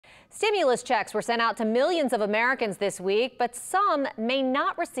Stimulus checks were sent out to millions of Americans this week, but some may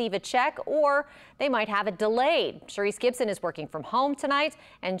not receive a check or they might have it delayed. Cherise Gibson is working from home tonight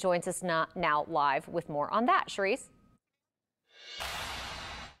and joins us now live with more on that. Cherise?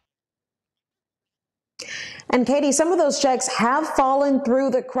 And Katie, some of those checks have fallen through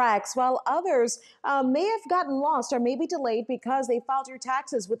the cracks, while others may have gotten lost or maybe delayed because they filed your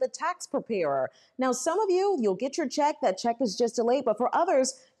taxes with a tax preparer. Now, some of you'll get your check. That check is just delayed, but for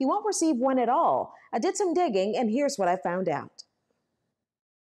others, you won't receive one at all. I did some digging, and here's what I found out.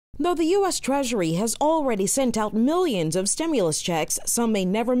 Though the U.S. Treasury has already sent out millions of stimulus checks, some may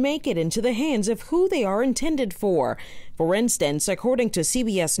never make it into the hands of who they are intended for. For instance, according to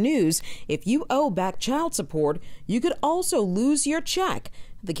CBS News, if you owe back child support, you could also lose your check.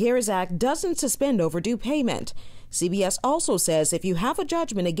 The CARES Act doesn't suspend overdue payment. CBS also says if you have a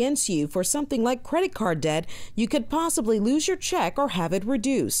judgment against you for something like credit card debt, you could possibly lose your check or have it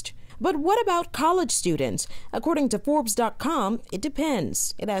reduced. But what about college students? According to Forbes.com, it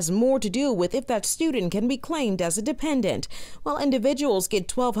depends. It has more to do with if that student can be claimed as a dependent. While individuals get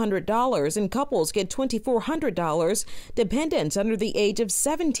 $1,200 and couples get $2,400, dependents under the age of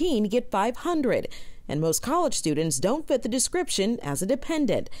 17 get $500. And most college students don't fit the description as a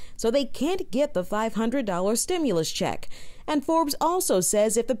dependent, so they can't get the $500 stimulus check. And Forbes also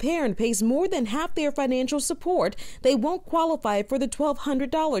says if the parent pays more than half their financial support, they won't qualify for the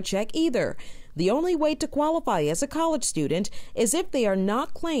 $1,200 check either. The only way to qualify as a college student is if they are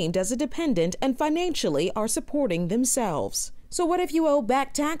not claimed as a dependent and financially are supporting themselves. So what if you owe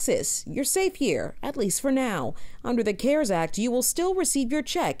back taxes? You're safe here, at least for now. Under the CARES Act, you will still receive your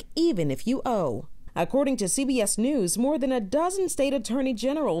check even if you owe. According to CBS News, more than a dozen state attorney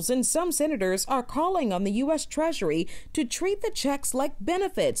generals and some senators are calling on the U.S. Treasury to treat the checks like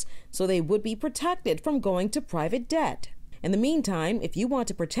benefits so they would be protected from going to private debt. In the meantime, if you want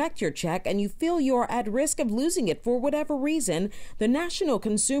to protect your check and you feel you're at risk of losing it for whatever reason, the National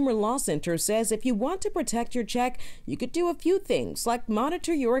Consumer Law Center says if you want to protect your check, you could do a few things like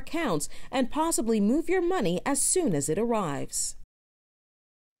monitor your accounts and possibly move your money as soon as it arrives.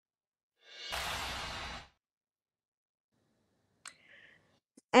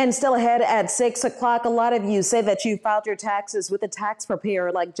 And still ahead at 6 o'clock, a lot of you say that you filed your taxes with a tax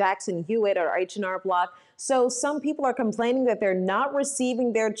preparer like Jackson Hewitt or H&R Block. So some people are complaining that they're not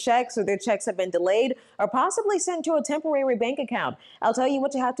receiving their checks or their checks have been delayed or possibly sent to a temporary bank account. I'll tell you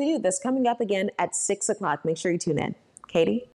what you have to do. That's coming up again at 6 o'clock. Make sure you tune in. Katie?